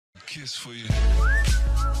kiss for you.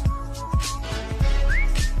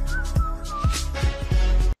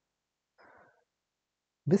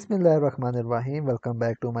 Bismillahirrahmanirrahim. Welcome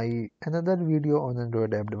back to my another video on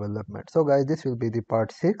Android app development. So guys, this will be the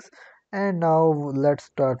part 6, and now let's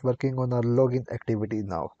start working on our login activity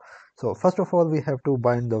now. So first of all, we have to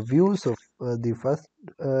bind the views. So the first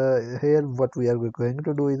here what we are going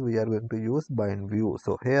to do is we are going to use bind view.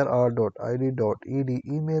 So here are .id.ed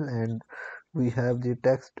email, and we have the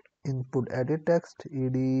text input edit text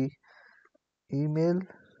ed email,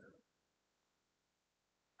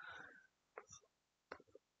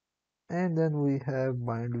 and then we have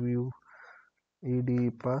bind view ed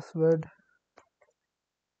password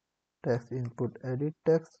text input edit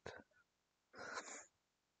text,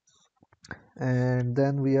 and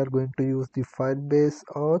then we are going to use the firebase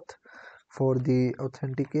auth for the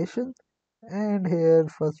authentication. And here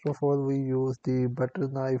first of all we use the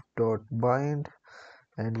butterknife dot bind,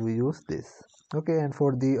 and we use this. Okay, and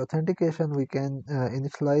for the authentication we can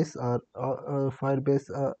initialize our firebase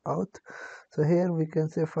auth. So here we can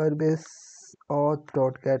say firebase auth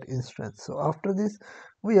dot get instance. So after this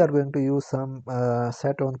we are going to use some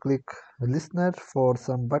set on click listener for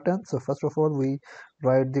some buttons. So first of all we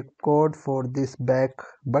write the code for this back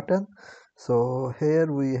button. So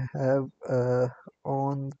here we have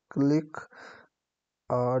on click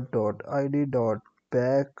dot id dot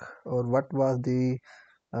back, or what was the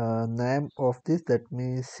name of this, let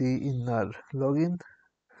me see in our login.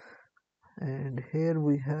 And here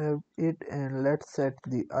we have it, and let's set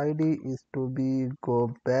the id is to be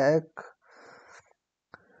go back.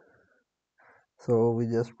 So we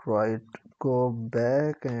just write go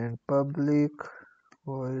back and public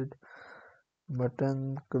void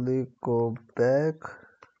button click go back,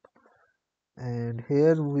 and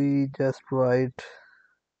here we just write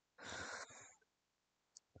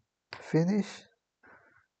finish.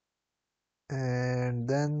 And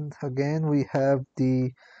then again we have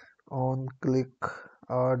the on click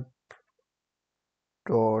art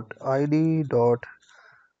dot id dot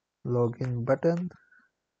login button.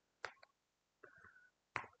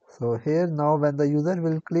 So here now when the user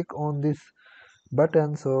will click on this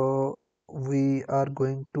button, so we are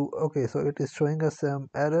going to, okay, so it is showing us some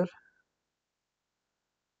error.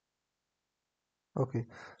 Okay,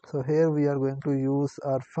 so here we are going to use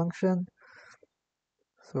our function.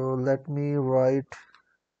 So let me write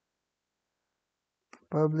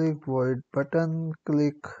public void button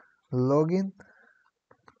click login,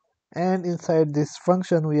 and inside this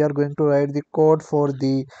function we are going to write the code for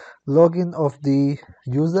the login of the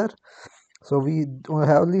user. So we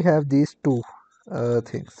only have these two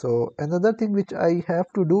things. So another thing which I have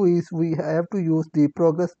to do is we have to use the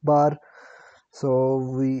progress bar. So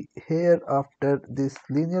we here after this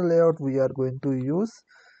linear layout we are going to use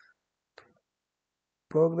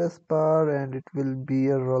progress bar, and it will be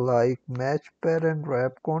a like match parent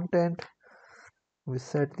wrap content. We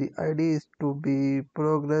set the id is to be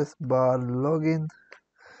progress bar login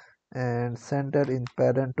and center in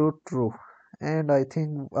parent to true, and I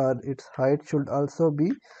think its height should also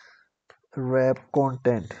be wrap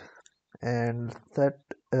content, and set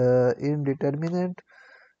indeterminate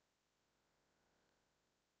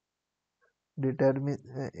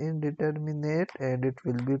indeterminate, and it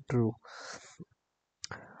will be true.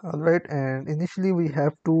 All right, and initially we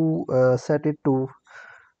have to set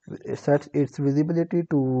its visibility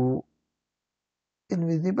to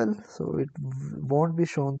invisible, so it won't be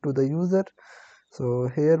shown to the user. So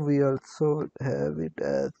here we also have it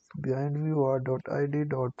as behind view or .id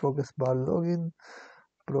 .progress bar login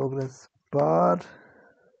progress bar,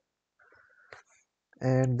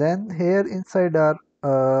 and then here inside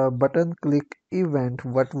our button click event,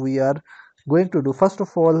 what we are going to do, first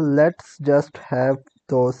of all let's just have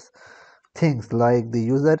those things like the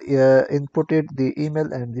user inputted the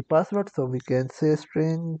email and the password. So we can say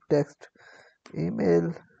string text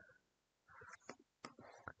email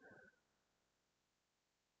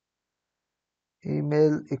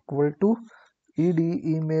equal to ed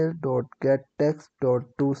email dot get text dot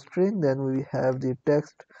to string, then we have the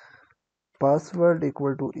text password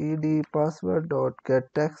equal to ed password dot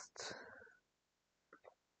get text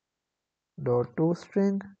dot to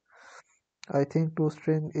string. I think to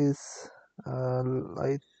string is uh,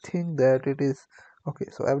 I think that it is okay.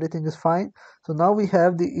 So everything is fine. So now we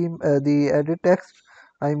have the edit text,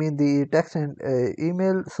 I mean the text and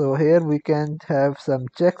email. So here we can have some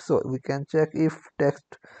checks. So we can check if text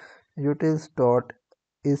utils dot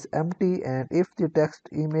is empty, and if the text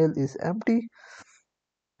email is empty,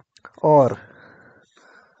 or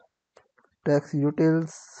text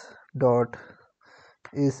utils dot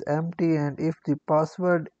is empty, and if the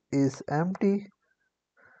password is empty,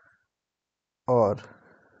 or.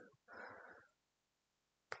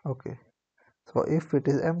 Okay, so if it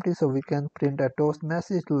is empty, so we can print a toast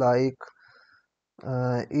message like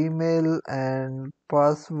email and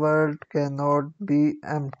password cannot be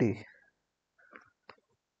empty.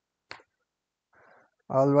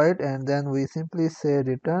 Alright, and then we simply say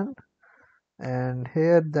return, and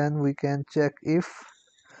here then we can check if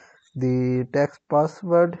the text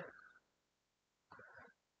password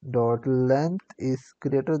dot length is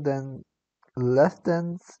greater than less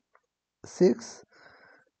than 6.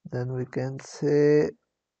 Then we can say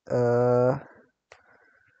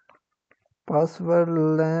password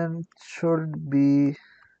length should be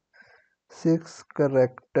 6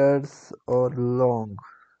 characters or long.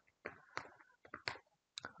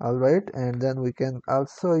 Alright, and then we can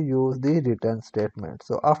also use the return statement.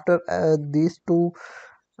 So after these two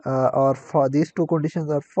or for these two conditions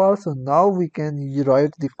are false, so now we can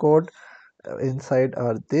write the code inside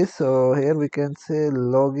this. So here we can say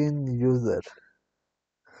login user,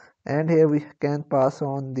 and here we can pass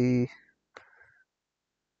on the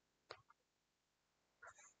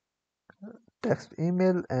text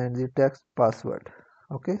email and the text password.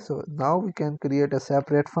 Okay, so now we can create a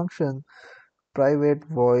separate function, private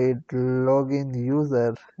void login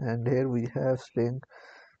user, and here we have string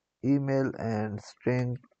email and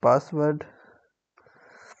string password.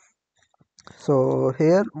 So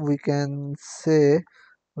here we can say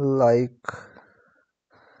like,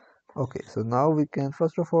 okay, so now we can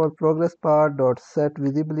first of all progress part dot set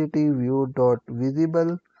visibility view dot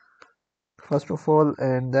visible first of all,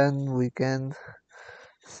 and then we can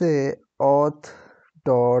say auth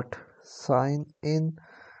dot sign in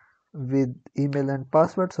with email and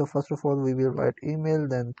password. So first of all we will write email,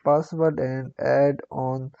 then password, and add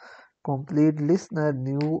on complete listener,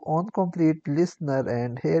 new on complete listener,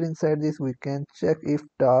 and here inside this we can check if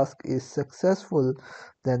task is successful,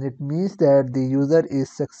 then it means that the user is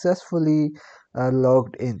successfully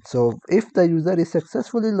logged in. So if the user is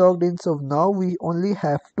successfully logged in, so now we only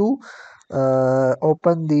have to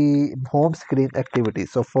open the home screen activity.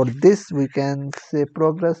 So for this we can say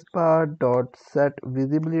progress bar dot set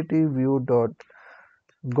visibility view dot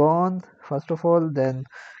gone first of all, then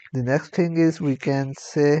the next thing is we can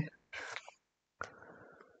say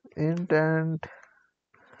intent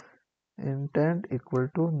equal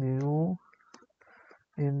to new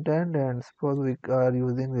intent, and suppose we are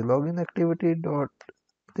using the login activity dot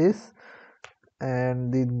this,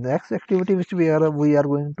 and the next activity which we are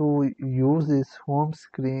going to use is home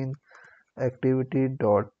screen activity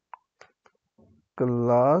dot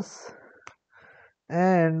class,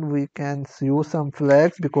 and we can use some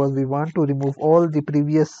flags because we want to remove all the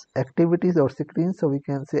previous activities or screens. So we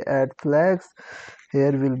can say add flags.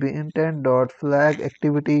 Here will be intent dot flag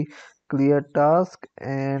activity clear task,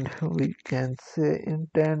 and we can say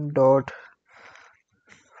intent dot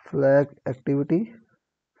flag activity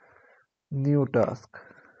new task.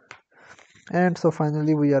 And so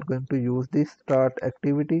finally we are going to use this start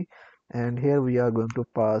activity, and here we are going to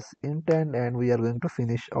pass intent, and we are going to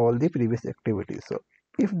finish all the previous activities. So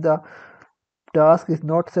if the task is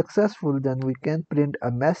not successful, then we can print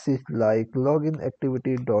a message like login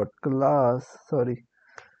activity dot class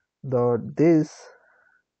dot this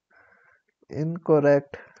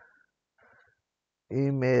incorrect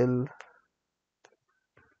email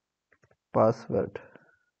password.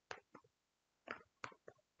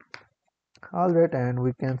 Alright, and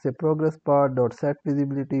we can say progress part dot set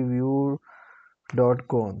visibility view dot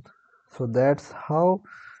gone. So that's how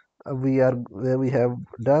we have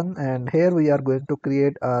done, and here we are going to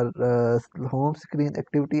create our home screen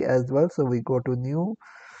activity as well. So we go to new,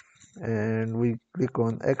 and we click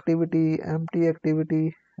on activity, empty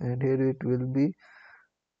activity, and here it will be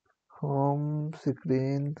home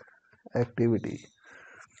screen activity.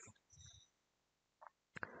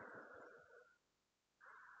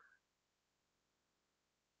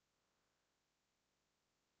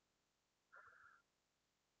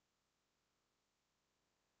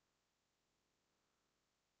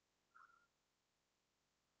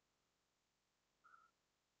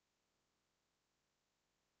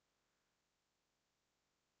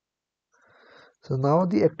 So now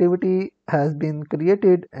the activity has been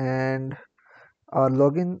created, and our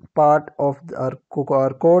login part of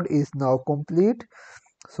our code is now complete.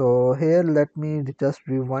 So here let me just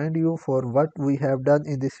remind you for what we have done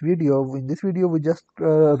in this video. In this video we just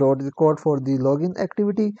wrote the code for the login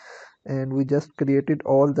activity, and we just created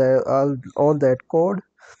all that code.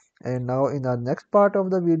 And now in our next part of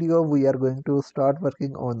the video we are going to start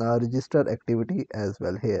working on our register activity as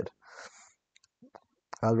well here.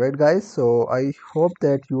 Alright guys, so I hope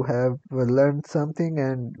that you have learned something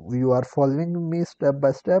and you are following me step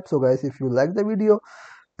by step. So guys, if you like the video,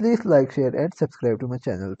 please like, share and subscribe to my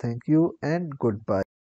channel. Thank you and goodbye.